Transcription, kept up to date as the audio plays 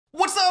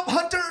up,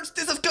 hunters?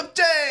 This is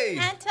Jay.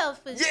 And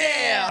Tofu.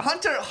 Yeah,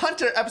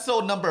 Hunter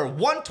episode number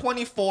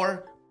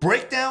 124,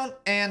 Breakdown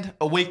and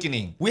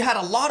Awakening. We had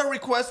a lot of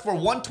requests for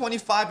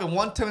 125 and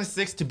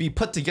 126 to be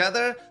put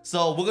together.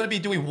 So we're going to be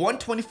doing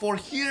 124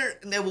 here,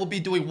 and then we'll be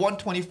doing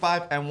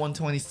 125 and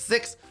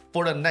 126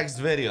 for the next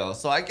video.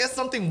 So I guess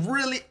something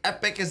really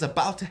epic is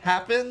about to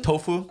happen.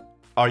 Tofu,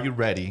 are you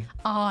ready?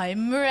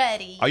 I'm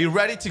ready. Are you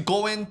ready to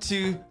go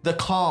into the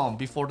calm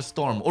before the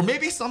storm? Or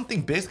maybe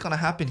something big's gonna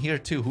happen here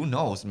too. Who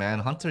knows, man?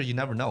 Hunter, you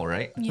never know,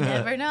 right? You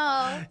never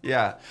know.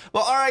 Yeah.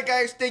 Well, all right,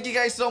 guys. Thank you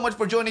guys so much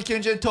for joining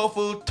Kinja and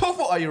Tofu.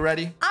 Tofu, are you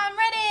ready? I'm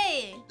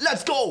ready.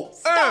 Let's go.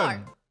 Start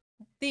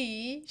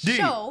the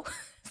show.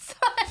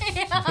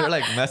 Sorry. You're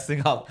like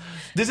messing up.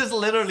 This is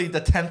literally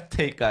the 10th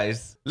take,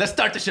 guys. Let's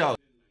start the show.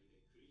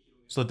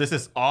 So this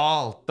is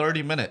all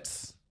 30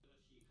 minutes.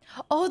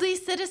 Oh,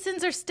 these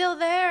citizens are still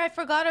there. I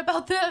forgot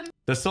about them.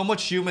 There's so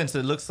much humans.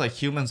 It looks like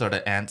humans are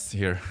the ants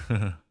here.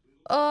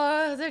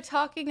 Oh, they're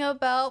talking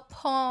about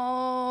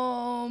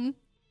Palm.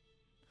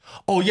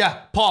 Oh,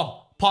 yeah.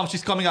 Palm,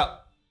 she's coming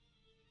up.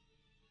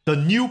 The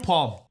new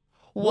Palm.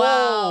 Wow.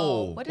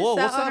 Whoa. What is Whoa,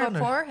 that what's on her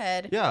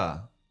forehead?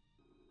 Yeah.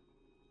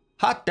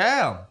 Hot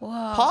damn.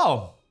 Wow.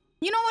 Palm.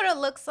 You know what it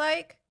looks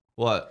like?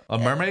 What? A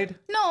mermaid?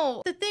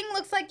 No. The thing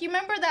looks like, you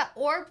remember that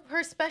orb,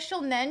 her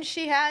special nen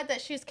she had that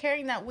she was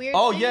carrying that weird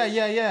Oh, thing?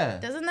 yeah.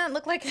 Doesn't that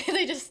look like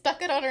they just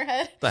stuck it on her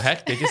head? The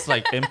heck? They just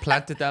like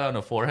implanted that on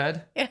her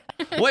forehead? Yeah.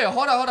 Wait,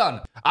 hold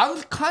on.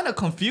 I'm kind of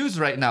confused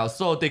right now.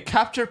 So they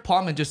captured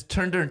Palm and just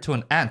turned her into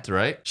an ant,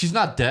 right? She's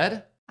not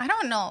dead? I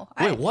don't know.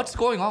 Wait, what's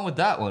going on with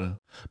that one?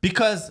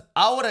 Because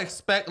I would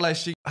expect like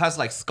she has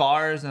like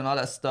scars and all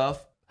that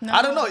stuff. No.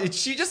 I don't know.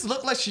 She just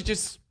looked like she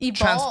just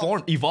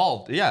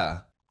evolved.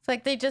 Yeah. It's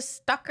like they just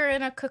stuck her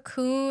in a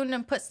cocoon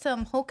and put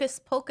some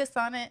hocus pocus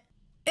on it.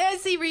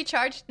 Is he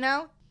recharged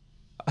now?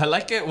 I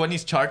like it when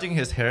he's charging,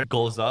 his hair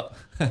goes up.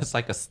 It's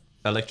like a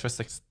electric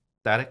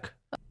static.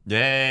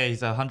 Yay,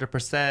 he's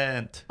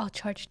 100%. All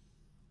charged.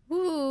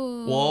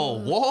 Ooh.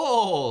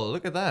 Whoa,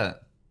 look at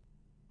that.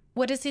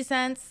 What does he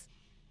sense?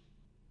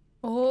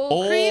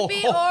 Oh,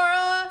 creepy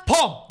aura.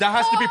 Palm, that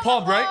has to be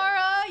Palm, right?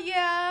 Aura,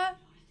 yeah.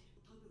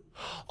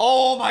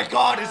 Oh my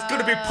god, it's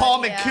gonna be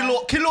Palm and yeah.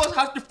 Kilo. Kilo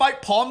has to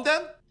fight Palm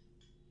then?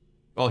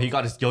 Oh, he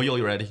got his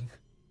yo-yo ready.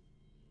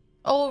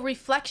 Oh,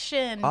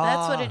 reflection.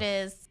 That's what it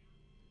is.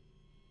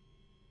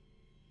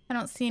 I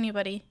don't see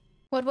anybody.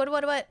 What?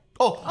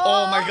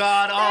 Oh my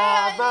god.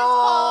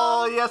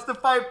 Oh, bro. He has to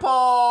fight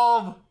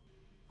Palm.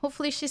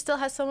 Hopefully she still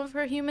has some of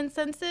her human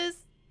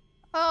senses.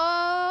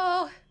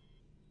 Oh.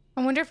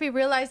 I wonder if he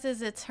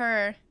realizes it's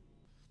her.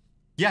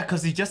 Yeah,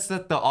 because he just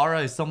said the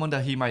aura is someone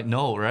that he might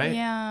know, right?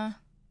 Yeah.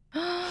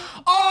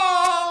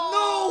 Oh,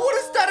 no. What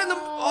is that in the...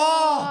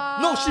 Oh.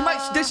 No, she might...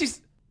 Then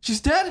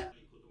she's dead?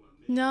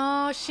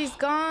 No, she's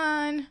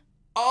gone.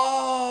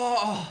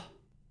 Oh.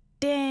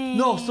 Dang.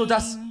 No, so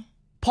that's...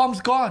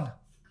 Palm's gone.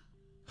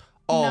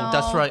 Oh, no.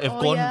 that's right. If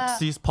Gon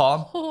sees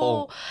Palm...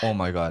 Oh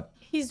my god.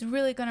 He's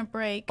really gonna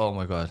break. Oh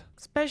my god.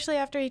 Especially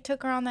after he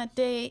took her on that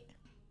date.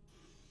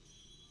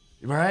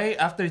 Right?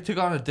 After he took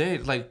her on a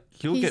date, like,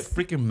 he'll get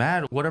freaking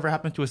mad. Whatever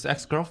happened to his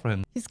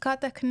ex-girlfriend? He's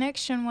got that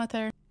connection with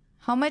her.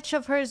 How much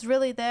of her is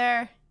really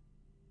there?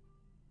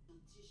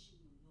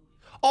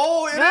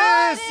 Oh, it is!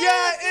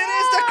 Yeah, it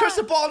is that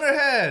crystal ball on her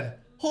head!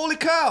 Holy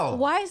cow!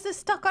 Why is this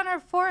stuck on her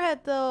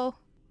forehead, though?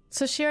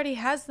 So she already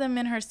has them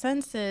in her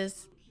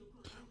senses.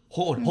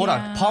 Hold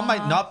on. Palm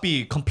might not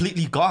be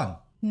completely gone.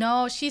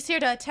 No, she's here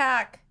to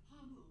attack.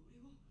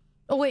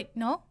 Oh, wait,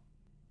 no?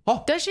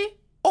 Oh. Does she?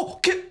 Oh,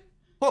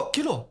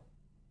 Kilo.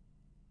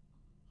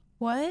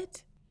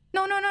 What?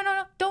 No.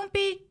 Don't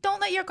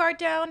let your guard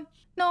down.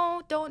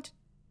 No, don't.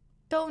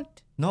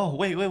 No,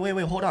 wait,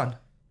 hold on.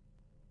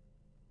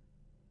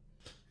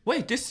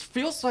 Wait, this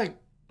feels like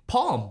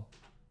Palm.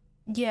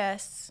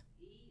 Yes.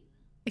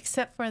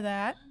 Except for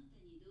that.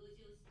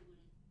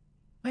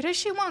 Why does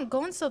she want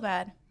Gon so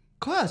bad?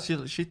 Cause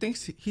she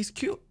thinks he's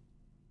cute.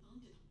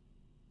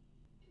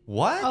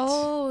 What?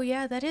 Oh,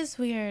 yeah, that is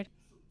weird.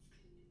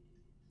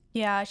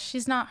 Yeah,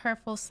 she's not her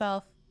full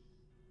self.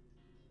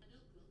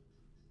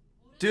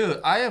 Dude,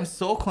 I am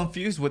so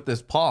confused with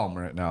this Palm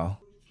right now.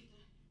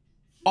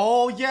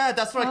 Oh, yeah,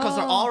 that's right, because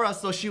her aura,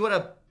 so she would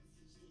have,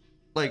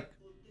 like,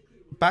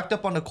 backed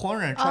up on the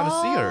corner and tried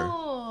to see her.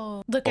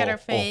 Look at her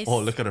face. Oh,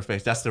 look at her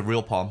face. That's the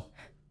real Palm.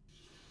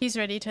 He's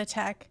ready to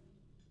attack.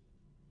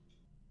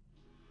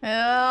 Oh.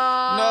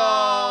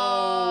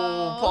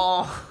 No,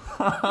 Palm.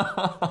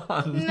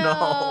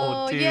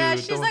 No, dude. Yeah,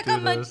 she's like a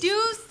this.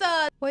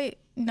 Medusa. Wait,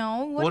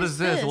 no. What is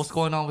this? What's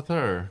going on with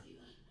her?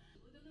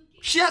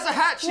 She has a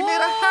hat. She made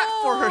a hat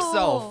for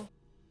herself.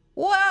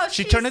 Wow.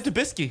 She turned into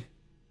Bisky.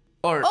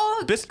 Or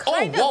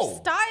kind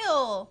of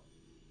style.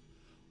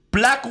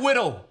 Black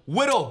Widow.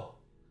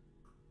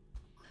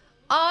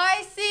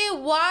 I see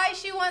why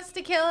she wants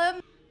to kill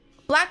him.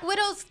 Black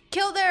Widows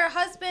kill their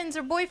husbands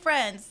or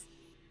boyfriends.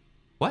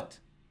 What?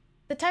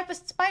 The type of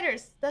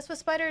spiders. That's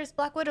what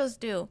Black Widows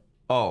do.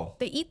 Oh.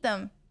 They eat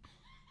them.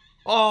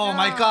 Oh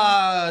my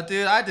god,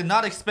 dude. I did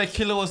not expect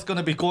Killua was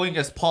gonna be going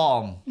as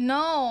Palm.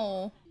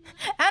 No.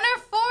 And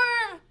her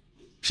form.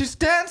 She's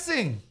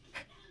dancing.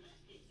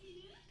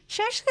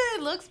 She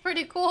actually looks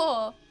pretty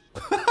cool.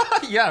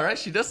 Yeah, right?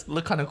 She does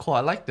look kind of cool. I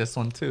like this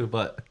one too,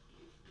 but...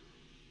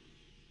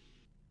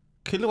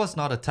 Killua's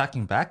not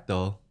attacking back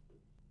though.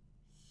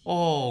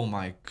 Oh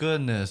my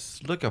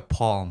goodness. Look at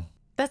Palm.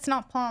 That's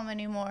not Palm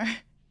anymore.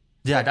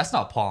 Yeah, that's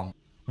not Palm.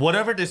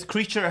 Whatever this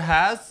creature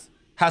has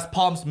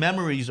Palm's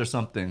memories or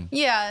something.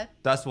 Yeah.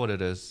 That's what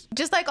it is.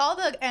 Just like all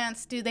the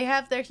ants do. They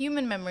have their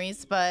human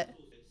memories, but...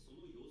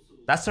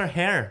 That's her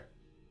hair.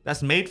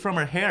 That's made from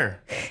her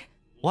hair.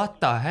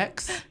 What the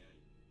heck?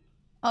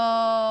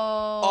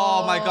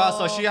 Oh my god,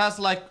 so she has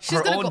like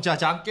her own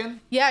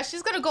Jajanken? Yeah,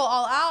 she's gonna go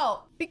all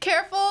out. Be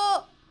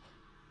careful.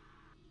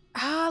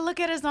 Ah, look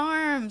at his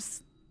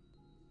arms.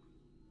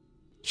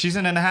 She's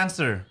an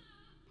enhancer.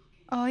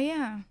 Oh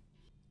yeah.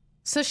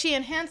 So she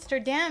enhanced her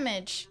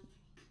damage.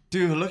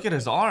 Dude, look at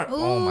his arm. Ooh.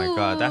 Oh my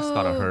god, that's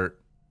gotta hurt.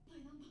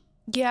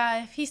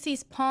 Yeah, if he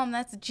sees Palm,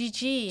 that's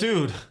GG.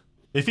 Dude,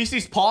 if he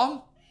sees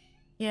Palm?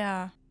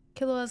 Yeah.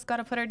 Killua's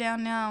gotta put her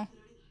down now.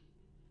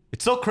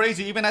 It's so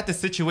crazy, even at this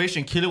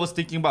situation, Killua was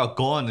thinking about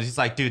Gon. He's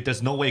like, dude,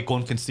 there's no way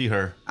Gon can see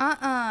her.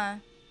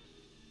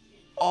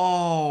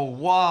 Oh,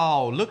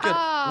 wow. Look at...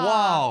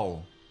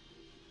 Wow.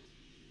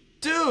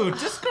 Dude,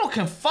 this girl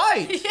can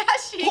fight. Yeah,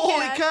 she can.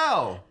 Holy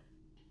cow.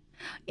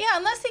 Yeah,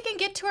 unless he can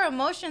get to her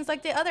emotions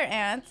like the other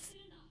ants.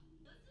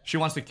 She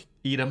wants to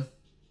eat him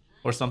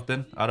or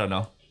something. I don't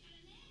know.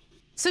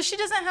 So she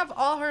doesn't have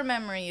all her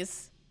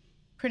memories,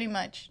 pretty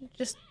much.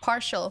 Just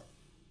partial.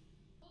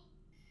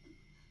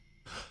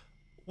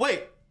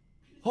 Wait.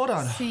 Hold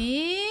on.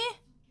 See?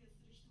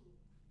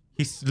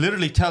 He's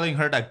literally telling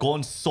her that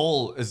Gon's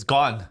soul is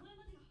gone.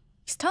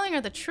 He's telling her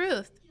the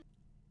truth.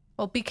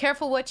 Well, be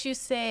careful what you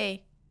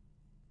say.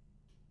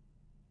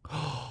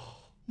 Oh.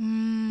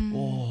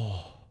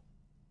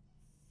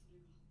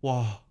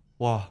 Wow.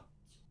 Wow.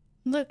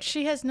 Look,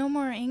 she has no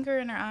more anger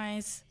in her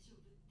eyes.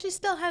 She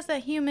still has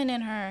that human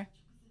in her.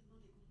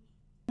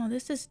 Oh,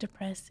 this is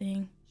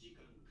depressing.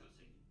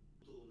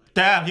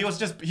 Damn, he's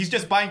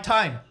just buying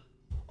time.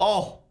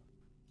 Oh.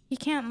 He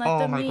can't let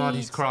them meet. Oh my god,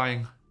 he's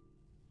crying.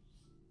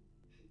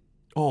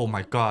 Oh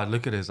my god,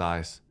 look at his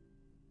eyes.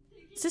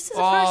 This is the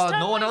first time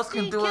no one I else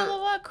can see do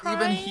Killua it. crying.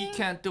 Even he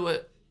can't do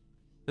it.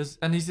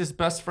 And he's his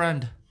best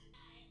friend.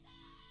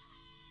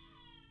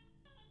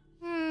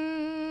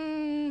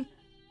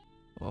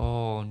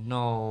 Oh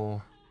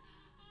no.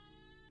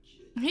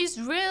 He's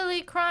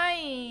really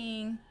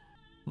crying.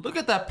 Look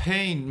at that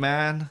pain,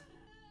 man.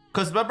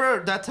 Because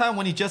remember that time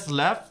when he just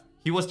left?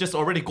 He was just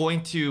already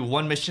going to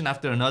one mission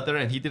after another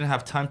and he didn't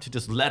have time to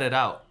just let it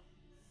out.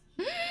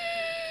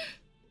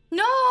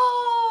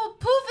 No!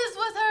 Poof is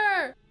with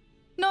her!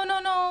 No,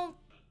 no, no.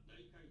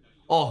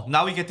 Oh,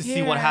 now we get to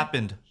see what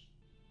happened.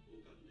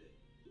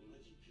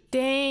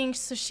 Dang,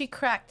 so she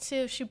cracked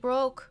too. She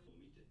broke.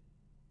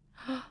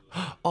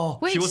 Oh,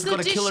 wait, she was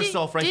gonna kill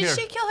herself right here. Did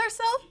she kill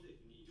herself?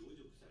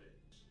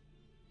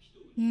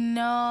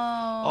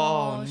 No.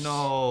 Oh,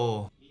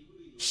 no.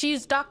 She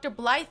used Dr.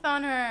 Blythe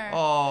on her.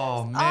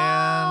 Oh, man.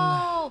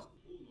 Oh.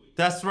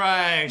 That's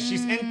right.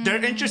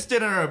 They're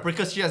interested in her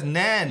because she has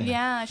Nen.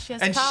 Yeah, she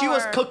has and power. she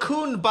was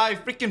cocooned by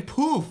freaking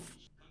Poof.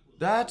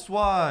 That's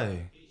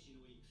why.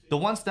 The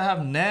ones that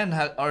have Nen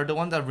are the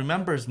one that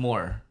remembers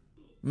more.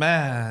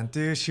 Man,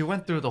 dude, she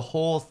went through the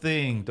whole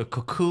thing. The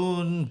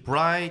cocoon,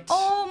 bright.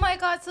 Oh my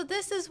god, so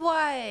this is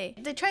why.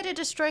 They try to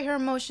destroy her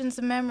emotions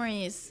and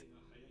memories.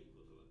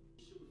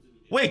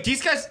 Wait,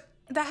 these guys...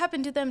 That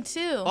happened to them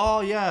too.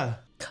 Oh, yeah.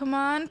 Come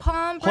on,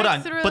 Palm, break Hold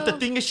on, through. but the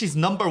thing is she's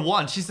number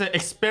one. She's an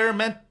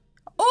experiment.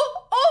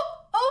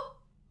 Oh!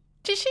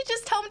 Did she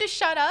just tell him to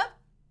shut up?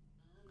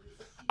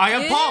 I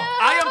am Palm!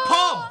 I am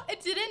Palm!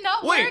 It didn't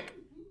not Wait. work.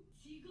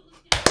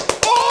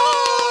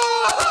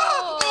 Oh!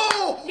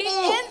 He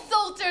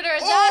insulted her.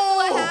 That's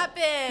what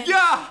happened.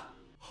 Yeah.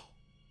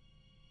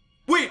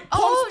 Wait,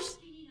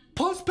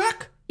 Palm's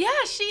back?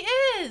 Yeah, she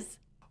is.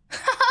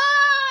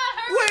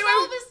 Her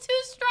resolve is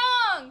too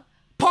strong.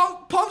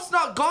 Palm's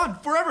not gone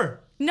forever.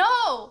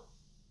 No.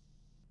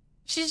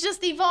 She's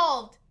just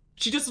evolved.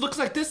 She just looks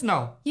like this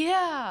now.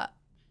 Yeah.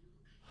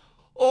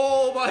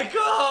 Oh my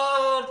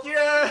god,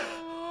 yeah.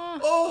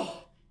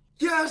 Oh,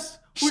 yes.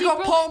 We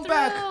got Palm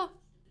back.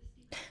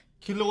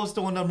 Killua was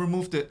the one that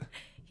removed it.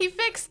 He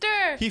fixed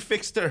her. He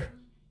fixed her.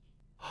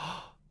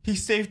 He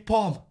saved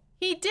Palm.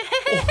 He did.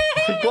 Oh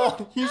my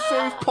god, he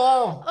saved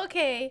Palm.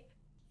 Okay.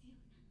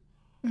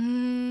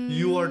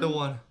 You are the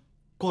one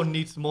Gon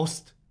needs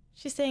most.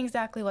 She's saying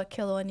exactly what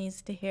Killua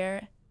needs to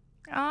hear.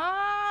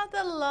 Ah,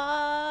 the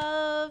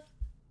love.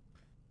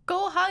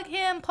 Go hug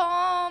him,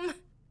 Palm.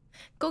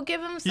 Go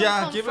give him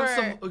some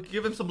comfort.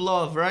 give him some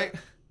love, right?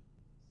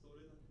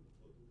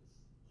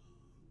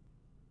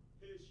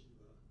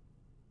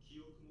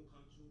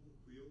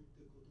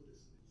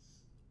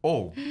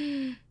 Oh.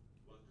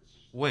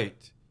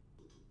 Wait.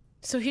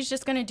 So he's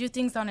just gonna do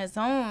things on his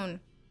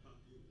own.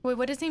 Wait,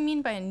 what does he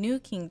mean by a new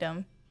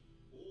kingdom?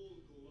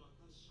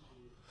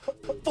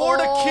 For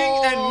the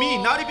king and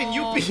me, not even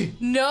Yuppie.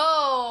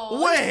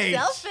 No. Wait.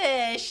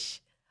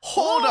 Selfish.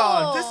 Hold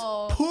on.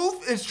 This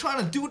Poof is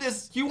trying to do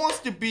this. He wants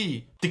to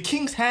be the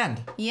king's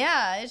hand.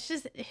 Yeah, it's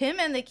just him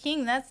and the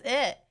king. That's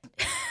it.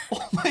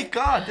 Oh my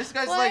god. This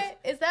guy's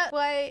Is that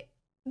why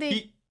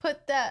they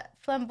put that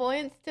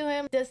flamboyance to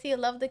him? Does he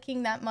love the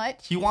king that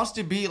much? He wants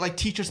to be like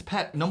teacher's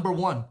pet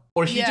 #1.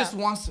 Or he just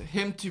wants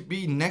him to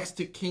be next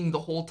to king the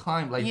whole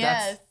time. Like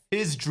that's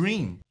his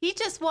dream. He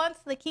just wants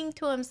the king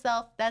to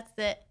himself. That's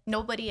it.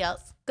 Nobody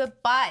else.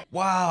 Goodbye.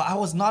 Wow, I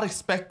was not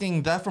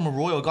expecting that from a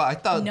royal god. I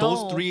thought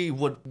those three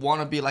would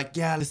want to be like,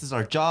 yeah, this is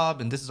our job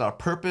and this is our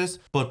purpose.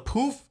 But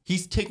Poof,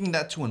 he's taking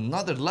that to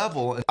another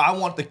level. And I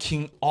want the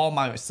king all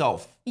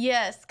myself.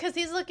 Yes, because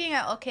he's looking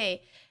at,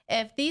 okay,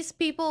 if these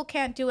people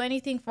can't do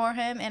anything for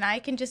him and I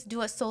can just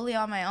do it solely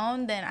on my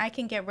own, then I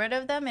can get rid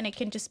of them and it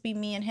can just be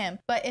me and him.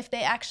 But if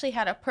they actually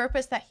had a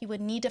purpose that he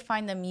would need to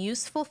find them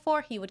useful for,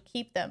 he would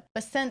keep them.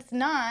 But since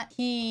not,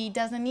 he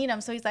doesn't need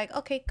them. So he's like,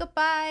 okay,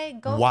 goodbye.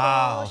 Go.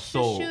 Wow. Go,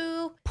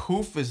 so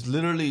Poof is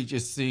literally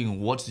just seeing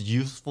what's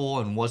useful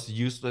and what's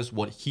useless,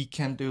 what he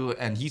can do.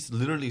 And he's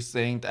literally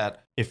saying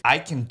that if I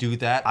can do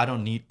that, I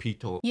don't need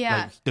Pito. Yeah.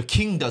 Like, the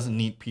king doesn't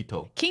need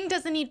Pito. King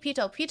doesn't need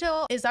Pito.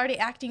 Pito is already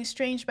acting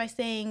strange by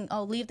saying,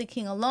 oh, leave the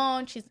king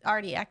alone. She's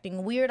already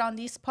acting weird on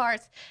these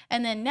parts.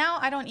 And then now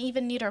I don't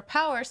even need her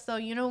power. So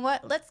you know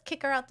what? Let's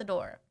kick her out the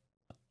door.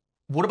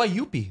 What about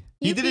Yuppie?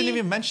 He didn't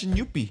even mention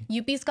Yuppie.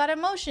 Yuppie's got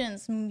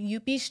emotions.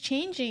 Yuppie's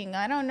changing.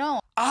 I don't know.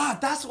 Ah,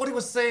 that's what he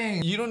was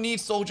saying. You don't need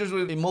soldiers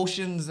with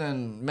emotions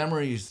and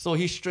memories. So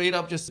he's straight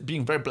up just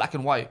being very black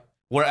and white.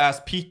 Whereas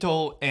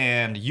Pito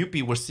and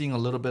Yuppie were seeing a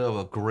little bit of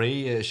a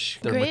grayish.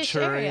 They're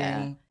maturing.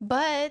 Area.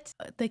 But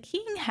the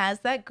king has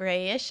that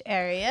grayish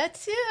area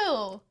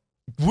too.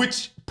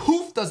 Which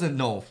Poof doesn't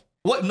know.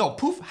 What? No,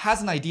 Poof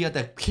has an idea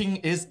that King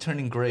is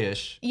turning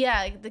grayish.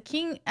 Yeah, the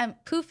king and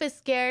Poof is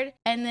scared.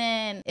 And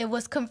then it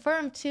was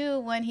confirmed too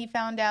when he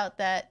found out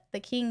that the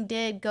king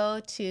did go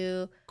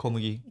to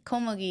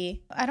Kogi.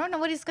 I don't know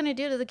what he's going to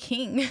do to the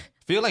king.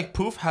 Feel like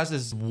Poof has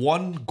his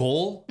one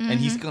goal and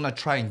he's going to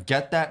try and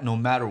get that no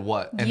matter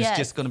what. And it's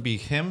just going to be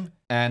him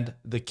and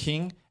the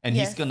king. And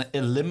he's going to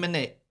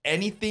eliminate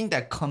anything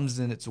that comes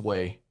in its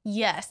way.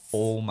 Yes.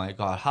 Oh my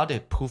god. How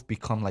did Poof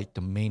become like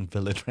the main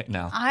villain right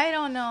now? I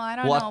don't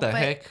know. What the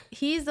heck?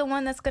 He's the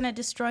one that's going to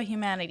destroy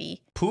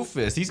humanity. Poof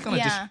is. He's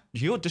going to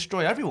he'll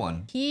destroy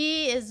everyone.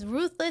 He is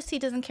ruthless. He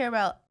doesn't care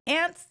about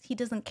ants. He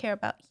doesn't care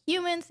about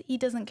humans. He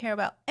doesn't care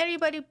about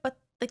anybody but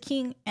the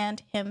king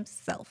and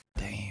himself.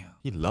 Damn.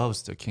 He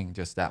loves the king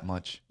just that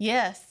much.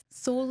 Yes.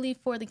 Solely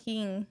for the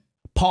king.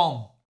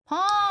 Palm.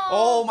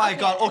 Oh my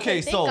god.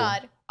 Okay, so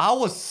God. I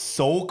was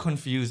so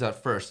confused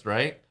at first,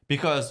 right?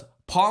 Because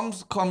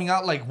Palm's coming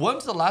out, like,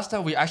 when's the last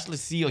time we actually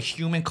see a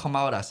human come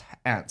out as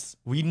ants?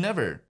 We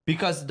never.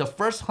 Because the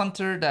first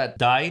hunter that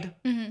died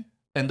and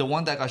the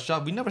one that got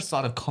shot, we never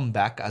saw them come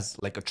back as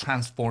like a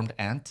transformed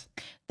ant.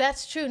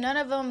 That's true. None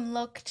of them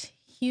looked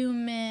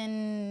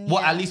human.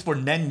 Well, at least for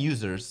Nen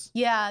users.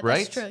 Yeah, that's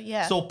right? true.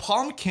 Yeah. So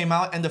Palm came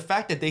out, and the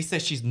fact that they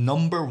said she's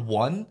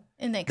 #1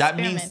 in the experiment. That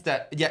means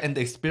that, in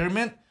the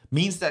experiment,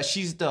 means that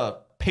she's the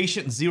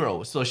patient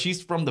 0. So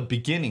she's from the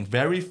beginning,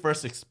 very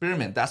first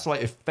experiment. That's why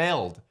it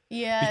failed.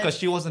 Yeah. Because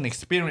she was an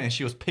experiment and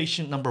she was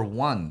patient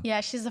 #1.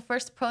 Yeah, she's the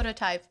first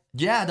prototype.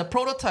 Yeah, the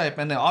prototype.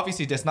 And then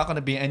obviously there's not going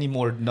to be any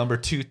more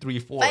 #2, 3,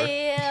 4. Fail.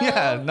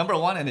 Yeah,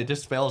 #1 and it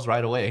just fails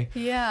right away.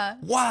 Yeah.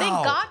 Wow. They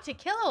got to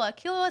Killua.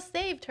 Killua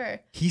saved her.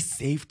 He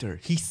saved her.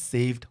 He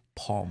saved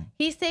Palm.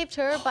 He saved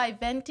her by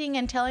venting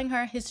and telling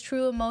her his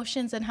true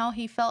emotions and how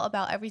he felt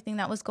about everything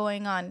that was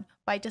going on.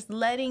 By just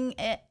letting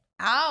it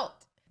out.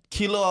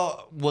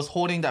 Killua was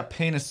holding that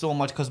pain so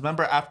much because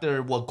remember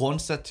after what Gon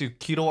said to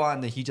Killua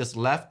and then he just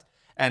left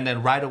and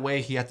then right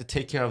away he had to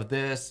take care of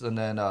this and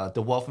then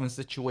the Wolfman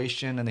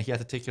situation and then he had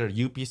to take care of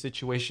Yuppie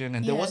situation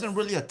and there wasn't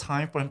really a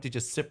time for him to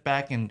just sit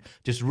back and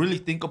just really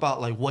think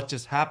about like what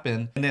just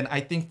happened. And then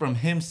I think from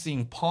him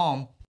seeing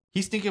Palm,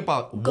 he's thinking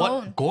about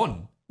what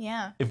Gon.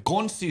 Yeah. If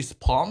Gon sees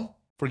Palm,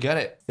 forget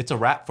it. It's a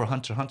wrap for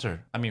Hunter x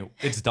Hunter. I mean,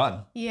 it's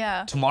done.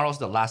 Yeah. Tomorrow's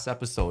the last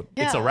episode.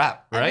 Yeah. It's a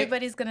wrap, right?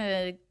 Everybody's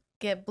gonna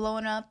get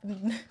blown up.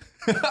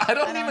 I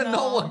don't even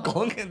know what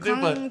Gon can do,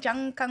 but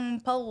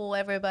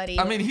everybody.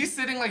 I mean, he's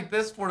sitting like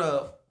this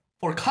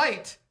for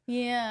Kite.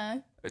 Yeah.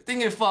 I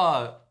think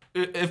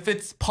if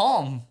it's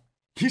Palm,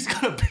 he's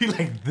gonna be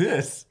like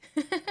this.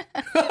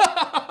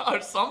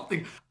 Or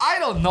something. I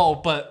don't know,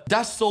 but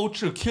that's so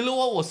true.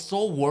 Killua was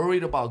so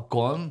worried about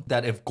Gon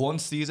that if Gon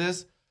sees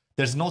this,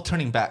 there's no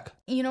turning back.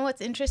 You know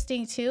what's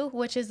interesting too,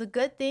 which is a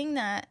good thing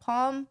that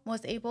Palm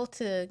was able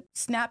to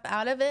snap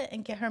out of it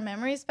and get her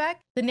memories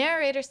back. The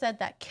narrator said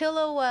that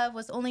Killua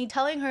was only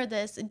telling her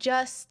this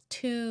just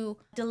to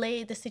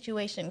delay the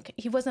situation.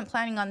 He wasn't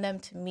planning on them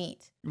to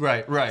meet.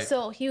 Right.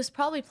 So he was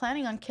probably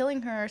planning on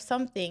killing her or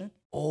something.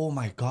 Oh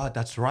my god,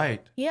 that's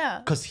right. Yeah.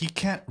 Because he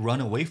can't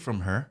run away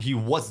from her. He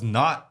was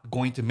not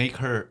going to make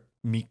her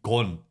meet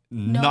Gon.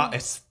 No. Not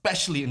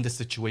especially in this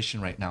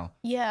situation right now.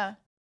 Yeah.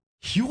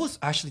 He was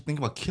actually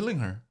thinking about killing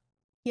her.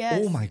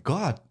 Yes. Oh my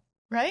god.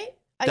 Right?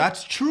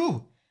 That's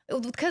true.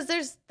 Because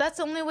that's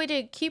the only way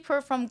to keep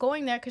her from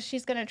going there, because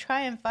she's going to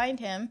try and find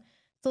him.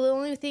 So the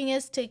only thing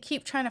is to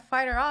keep trying to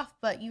fight her off.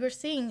 But you were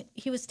seeing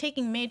he was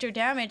taking major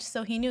damage,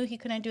 so he knew he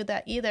couldn't do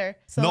that either.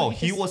 So no,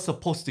 he was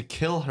supposed to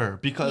kill her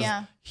because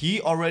he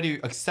already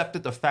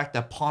accepted the fact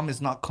that Palm is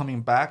not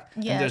coming back.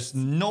 Yes. And there's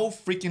no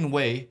freaking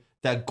way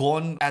that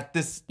Gon at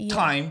this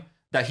time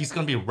that he's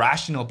going to be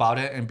rational about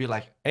it and be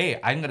like, hey,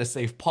 I'm going to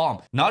save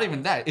Palm. Not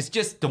even that. It's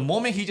just the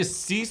moment he just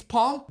sees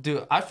Palm,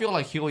 dude, I feel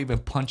like he'll even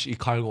punch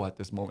Higor at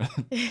this moment.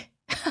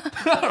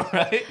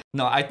 Right?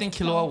 No, I think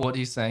Killua, what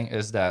he's saying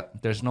is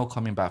that there's no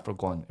coming back for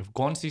Gon. If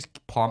Gon sees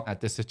Palm at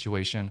this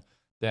situation,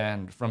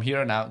 then from here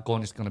on out,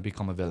 Gon is going to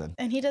become a villain.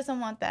 And he doesn't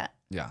want that.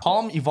 Yeah.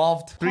 Palm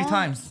evolved 3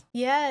 times.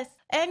 Yes.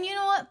 And you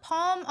know what?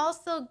 Palm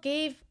also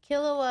gave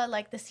Killua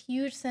like this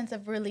huge sense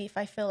of relief,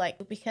 I feel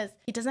like, because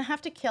he doesn't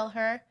have to kill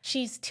her.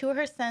 She's to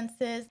her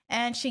senses,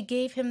 and she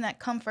gave him that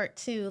comfort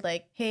too.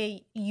 Like,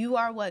 hey, you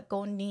are what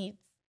Gon needs.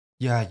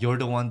 Yeah, you're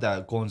the one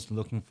that Gon's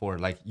looking for.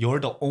 Like, you're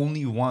the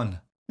only one.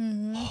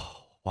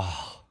 Oh,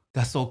 wow.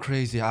 That's so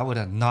crazy. I would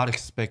have not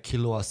expect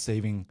Killua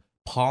saving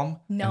Palm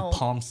and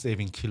Palm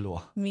saving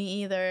Killua.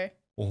 Me either.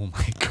 Oh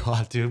my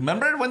god, dude.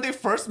 Remember when they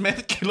first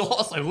met Killua? I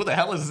was like, who the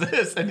hell is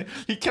this? And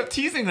he kept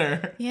teasing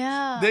her.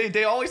 Yeah.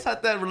 They always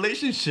had that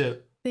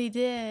relationship. They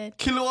did.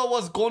 Killua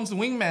was Gon's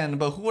wingman,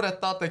 but who would have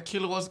thought that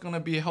Killua was going to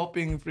be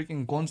helping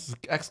freaking Gon's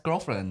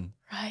ex-girlfriend?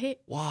 Right?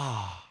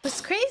 Wow.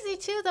 It's crazy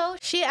too, though.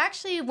 She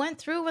actually went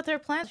through with her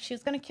plan. She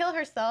was going to kill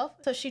herself.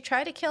 So she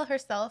tried to kill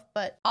herself,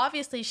 but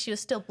obviously she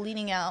was still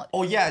bleeding out.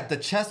 Oh, yeah. The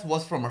chest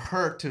was from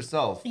her to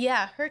herself.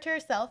 Yeah, her to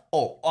herself.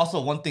 Oh, also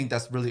one thing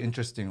that's really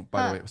interesting,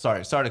 by the way.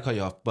 Sorry to cut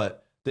you off,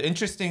 but the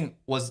interesting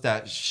was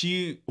that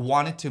she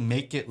wanted to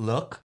make it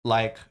look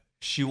like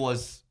she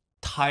was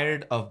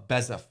tired of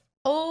Bezef.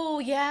 Oh,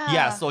 yeah.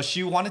 Yeah, so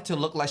she wanted to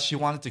look like she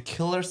wanted to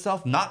kill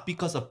herself, not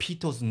because of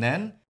Pito's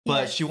Nen,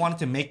 but she wanted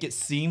to make it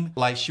seem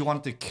like she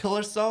wanted to kill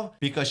herself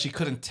because she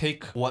couldn't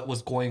take what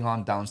was going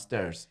on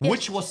downstairs,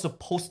 which was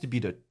supposed to be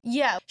the...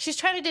 Yeah, she's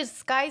trying to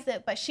disguise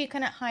it, but she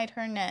couldn't hide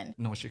her Nen.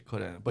 No, she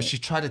couldn't. But she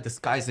tried to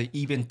disguise it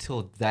even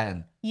till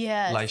then.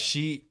 Yeah. Like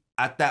she,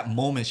 at that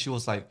moment, she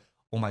was like,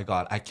 oh my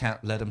God, I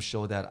can't let him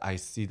show that I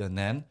see the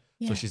Nen.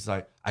 Yeah. So she's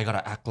like, I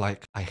gotta act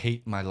like I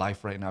hate my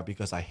life right now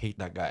because I hate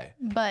that guy.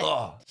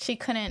 But she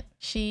couldn't.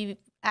 She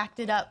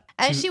acted up.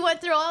 And she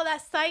went through all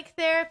that psych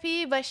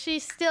therapy, but she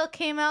still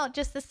came out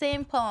just the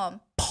same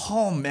Palm.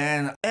 Palm,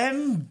 man.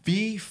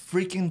 MV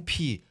freaking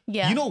P.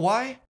 Yeah. You know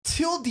why?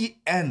 Till the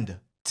end,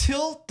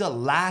 till the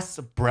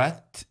last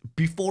breath,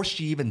 before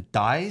she even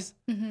dies,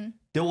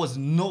 there was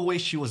no way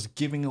she was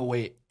giving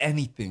away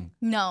anything.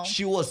 No.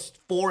 She was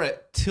for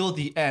it till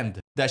the end.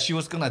 That she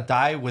was gonna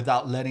die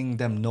without letting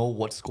them know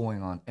what's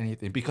going on,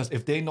 anything. Because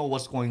if they know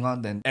what's going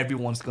on, then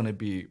everyone's gonna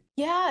be...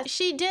 Yeah,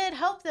 she did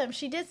help them.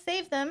 She did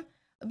save them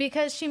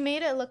because she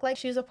made it look like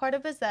she was a part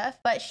of Bezef,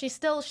 but she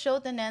still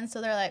showed the Nen, so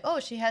they're like, oh,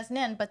 she has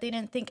Nen, but they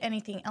didn't think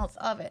anything else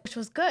of it, which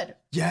was good.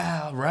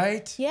 Yeah,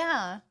 right?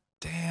 Yeah.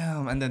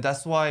 Damn, and then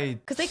that's why...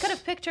 Because they could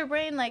have picked her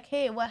brain like,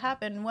 hey, what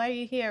happened? Why are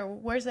you here?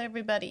 Where's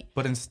everybody?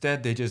 But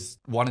instead, they just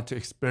wanted to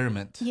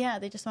experiment. Yeah,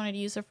 they just wanted to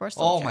use her for a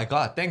soldier. Oh my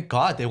God, thank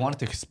God they wanted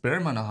to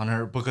experiment on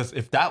her, because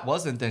if that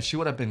wasn't, then she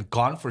would have been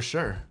gone for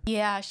sure.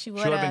 Yeah, she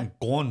would have. She would have been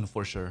gone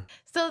for sure.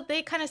 So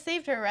they kind of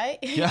saved her, right?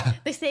 Yeah.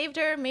 They saved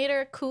her, made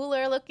her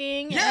cooler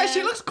looking. Yeah,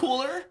 she looks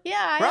cooler.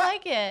 Yeah, I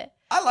like it.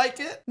 I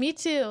like it. Me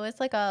too. It's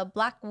like a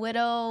Black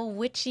Widow,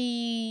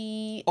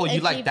 witchy. Oh,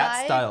 you like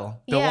that vibe.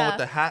 Style? The one with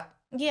the hat?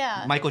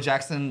 Yeah. Michael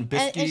Jackson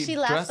biscuit and she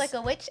laughs dress? like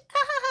a witch.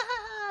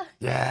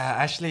 Yeah,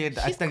 actually,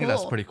 I think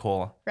that's pretty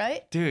cool.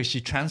 Right? Dude, she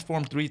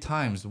transformed 3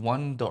 times.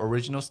 One, the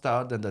original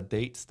style, then the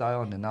date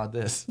style, and then now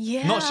this.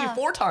 Yeah. No, she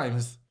 4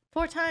 times.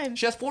 4 times.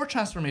 She has 4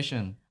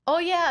 transformation. Oh,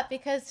 yeah,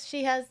 because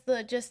she has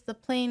just the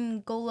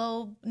plain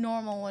Golo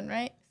normal one,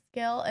 right?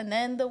 Scale, and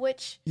then the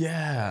witch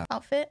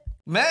outfit.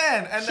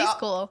 Man, and she's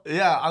cool.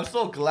 Yeah, I'm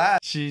so glad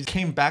she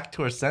came back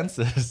to her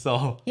senses.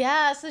 So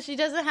yeah, so she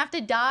doesn't have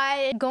to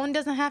die. Gon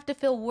doesn't have to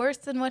feel worse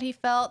than what he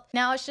felt.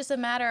 Now it's just a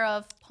matter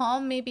of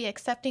Palm maybe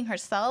accepting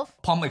herself.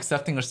 Palm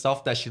accepting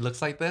herself that she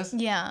looks like this.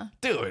 Yeah.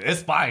 Dude,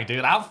 it's fine,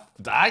 dude.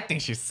 I think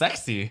she's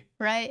sexy.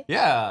 Right?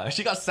 Yeah,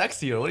 she got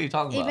sexier. What are you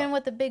talking about? Even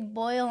with the big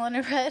boil on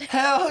her head.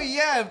 Hell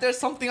yeah. If there's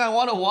something I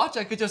want to watch,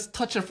 I could just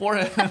touch her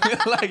forehead and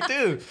be like,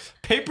 dude,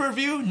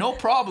 pay-per-view, no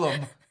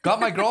problem. Got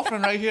my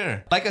girlfriend right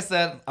here. Like I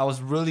said, I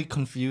was really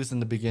confused in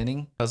the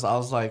beginning because I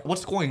was like,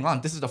 what's going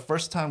on? This is the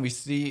first time we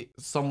see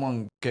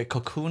someone get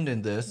cocooned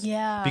in this.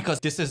 Yeah. Because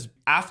this is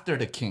after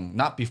the king,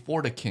 not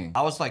before the king.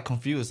 I was like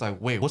confused,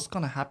 like, wait, what's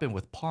gonna happen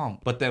with Palm?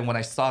 But then when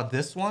I saw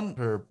this one,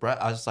 her breath,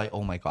 I was like,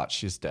 oh my God,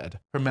 she's dead.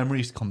 Her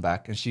memories come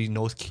back and she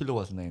knows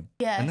Killua's name.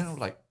 Yes. And then I was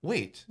like,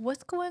 wait.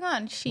 What's going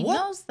on? She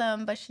knows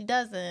them, but she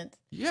doesn't.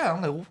 Yeah,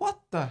 I'm like, what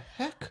the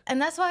heck?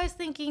 And that's why I was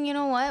thinking, you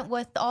know what?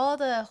 With all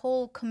the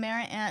whole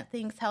Chimera Ant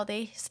things, how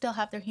they still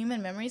have their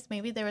human memories,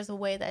 maybe there was a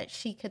way that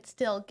she could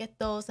still get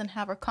those and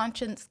have her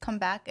conscience come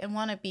back and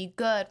want to be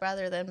good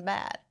rather than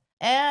bad.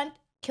 And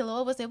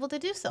Killua was able to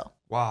do so.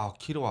 Wow,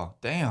 Killua,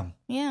 damn.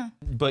 Yeah.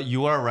 But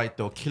you are right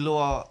though.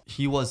 Killua,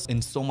 he was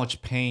in so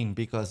much pain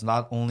because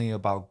not only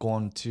about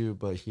Gon too,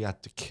 but he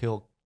had to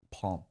kill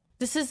Palm.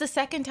 This is the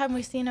second time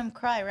we've seen him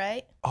cry,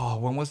 right? Oh,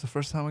 when was the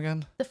first time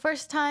again? The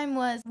first time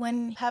was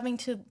when having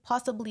to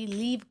possibly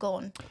leave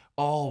Gon.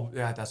 Oh,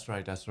 yeah, that's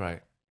right. That's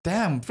right.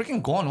 Damn,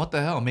 freaking Gon, what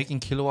the hell? Making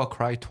Killua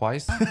cry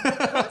twice?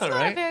 That's not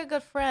a very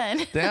good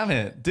friend. Damn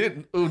it.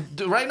 Dude,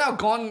 right now,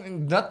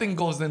 Gon, nothing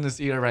goes in his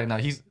ear right now.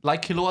 He's,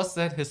 like Killua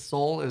said, his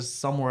soul is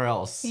somewhere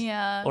else.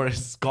 Yeah. Or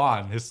it's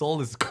gone. His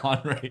soul is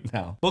gone right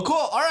now. But cool.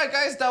 All right,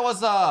 guys, that was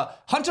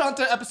Hunter x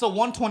Hunter episode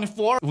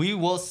 124. We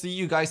will see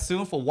you guys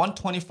soon for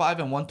 125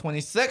 and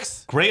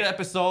 126. Great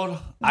episode.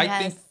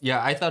 Yes.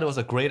 I thought it was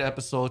a great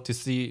episode to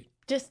see.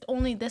 Just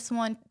only this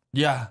one.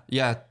 Yeah.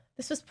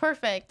 This was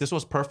perfect. This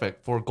was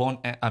perfect for Gon,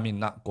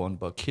 not Gon,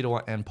 but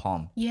Killua and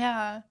Palm.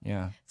 Yeah.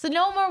 Yeah. So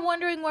no more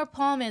wondering where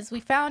Palm is.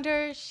 We found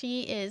her.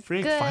 She is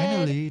good.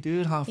 Finally,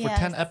 dude. Huh? For Yes.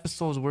 10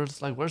 episodes, where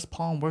it's like, where's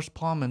Palm? Where's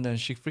Palm? And then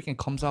she freaking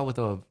comes out with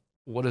a,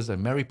 what is it?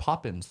 Mary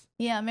Poppins.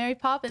 Yeah, Mary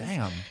Poppins.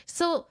 Damn.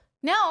 So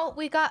now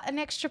we got an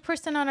extra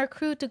person on our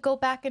crew to go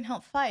back and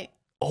help fight.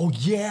 Oh,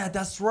 yeah,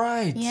 that's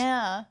right.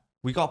 Yeah.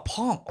 We got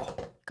Palm.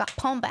 Got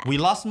Palm back. We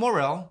lost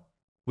Morel.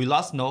 We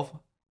lost Nov.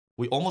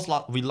 We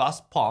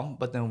lost Palm,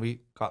 but then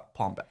we got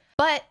Palm back.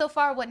 But so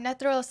far, what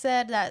Netero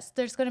said, that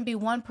there's going to be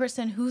one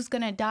person who's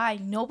going to die.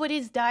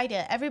 Nobody's died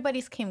yet.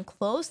 Everybody's came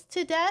close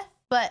to death,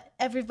 but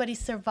everybody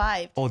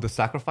survived. Oh, the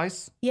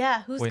sacrifice?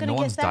 Yeah, who's Wait, going to no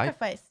get one's died?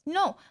 sacrificed?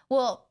 No.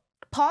 Well,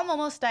 Palm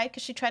almost died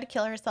because she tried to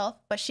kill herself,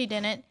 but she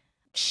didn't.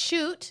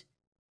 Shoot,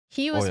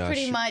 he was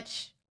pretty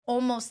much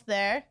almost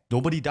there.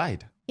 Nobody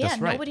died. Yeah,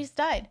 That's right. nobody's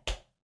died.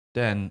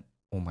 Then,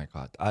 oh my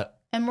God.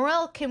 And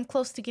Morel came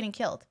close to getting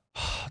killed.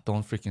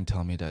 Don't freaking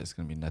tell me that it's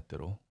going to be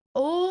Netero.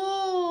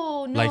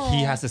 Oh, no. Like,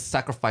 he has to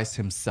sacrifice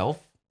himself?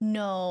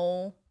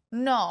 No.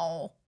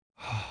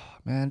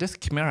 Man, this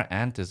Chimera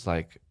Ant is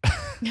like...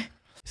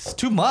 it's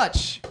too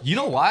much. You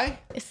know why?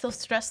 It's so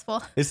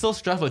stressful. It's so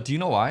stressful. Do you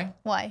know why?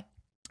 Why?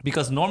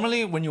 Because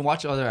normally when you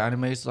watch other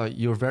animes, like,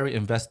 you're very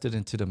invested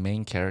into the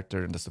main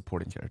character and the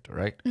supporting character,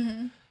 right?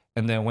 Mm-hmm.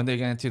 And then when they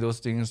get into those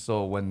things,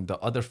 so when the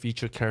other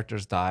feature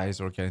characters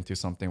dies or get into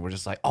something, we're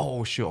just like,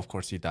 oh, sure, of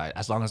course he died.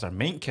 As long as our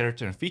main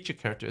character and feature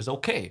character is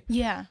okay.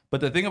 Yeah.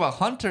 But the thing about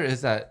Hunter is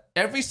that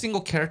every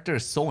single character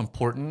is so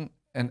important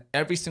and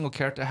every single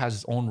character has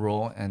its own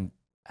role and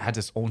has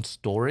its own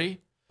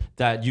story,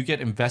 that you get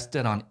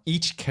invested on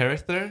each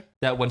character,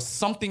 that when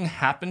something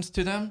happens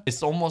to them,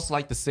 it's almost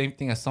like the same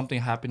thing as something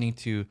happening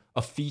to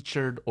a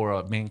featured or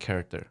a main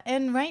character.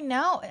 And right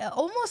now, it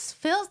almost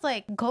feels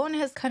like Gon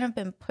has kind of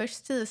been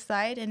pushed to the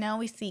side, and now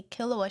we see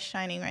Killua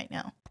shining right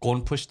now.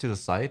 Gon pushed to the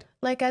side?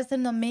 Like, as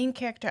in the main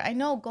character. I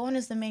know Gon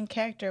is the main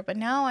character, but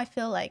now I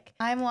feel like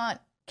I want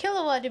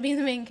Killua to be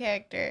the main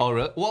character. Oh,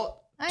 really?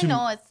 Well, I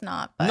know it's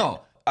not, but...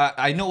 No,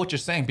 I know what you're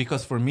saying,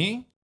 because for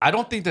me, I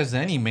don't think there's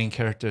any main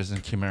characters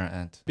in Chimera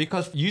Ant.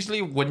 Because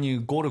usually when you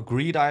go to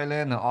Greed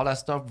Island and all that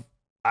stuff,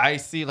 I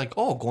see like,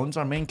 oh, Gon's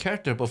our main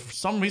character. But for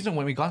some reason,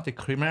 when we got to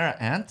Chimera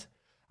Ant,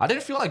 I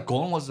didn't feel like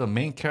Gon was the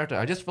main character.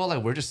 I just felt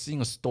like we're just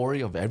seeing a story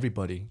of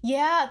everybody.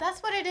 Yeah,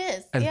 that's what it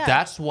is. And yeah.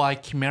 that's why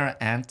Chimera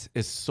Ant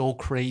is so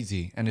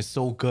crazy and is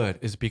so good,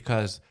 is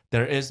because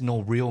there is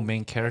no real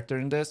main character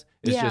in this.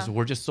 It's just,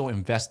 we're just so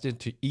invested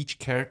to each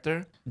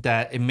character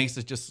that it makes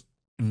us just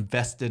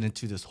invested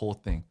into this whole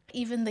thing.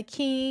 Even the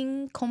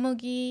king,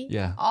 Komugi,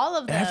 yeah, all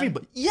of them.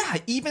 Everybody. Yeah,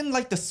 even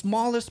like the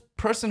smallest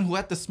person who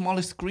had the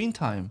smallest screen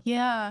time.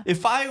 Yeah.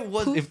 If I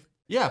was, Poof?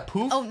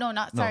 Poof. Oh, no,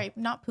 sorry,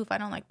 not Poof. I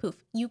don't like Poof.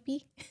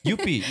 Yuppie.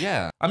 Yuppie,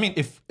 yeah. I mean,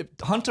 if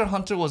Hunter x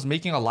Hunter was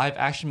making a live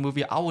action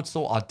movie, I would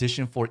so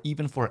audition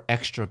even for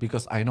extra,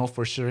 because I know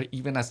for sure,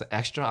 even as an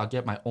extra, I'll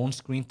get my own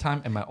screen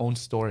time and my own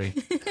story.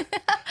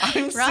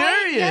 I'm Right?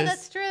 serious. Yeah,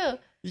 that's true.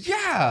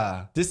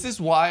 Yeah. This is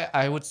why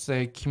I would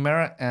say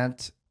Chimera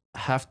Ant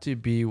have to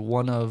be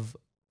one of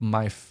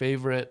my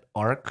favorite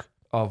arc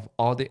of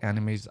all the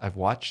animes I've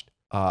watched.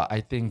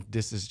 I think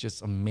this is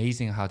just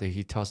amazing how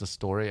he tells a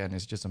story, and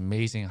it's just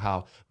amazing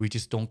how we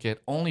just don't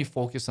get only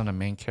focused on the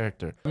main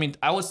character. I mean,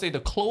 I would say the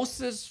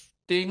closest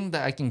thing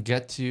that I can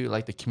get to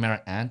like the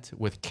Chimera Ant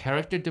with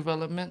character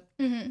development,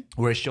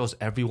 where it shows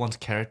everyone's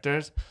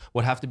characters,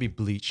 would have to be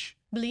Bleach.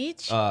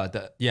 Bleach?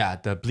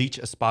 The Bleach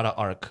Espada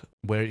arc,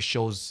 where it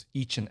shows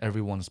each and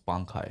everyone's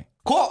Bankai.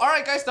 Cool. All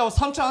right, guys, that was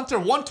Hunter x Hunter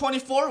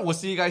 124. We'll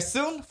see you guys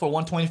soon for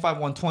 125,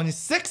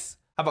 126.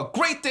 Have a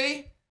great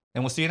day,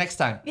 and we'll see you next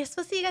time. Yes,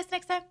 we'll see you guys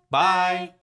next time. Bye.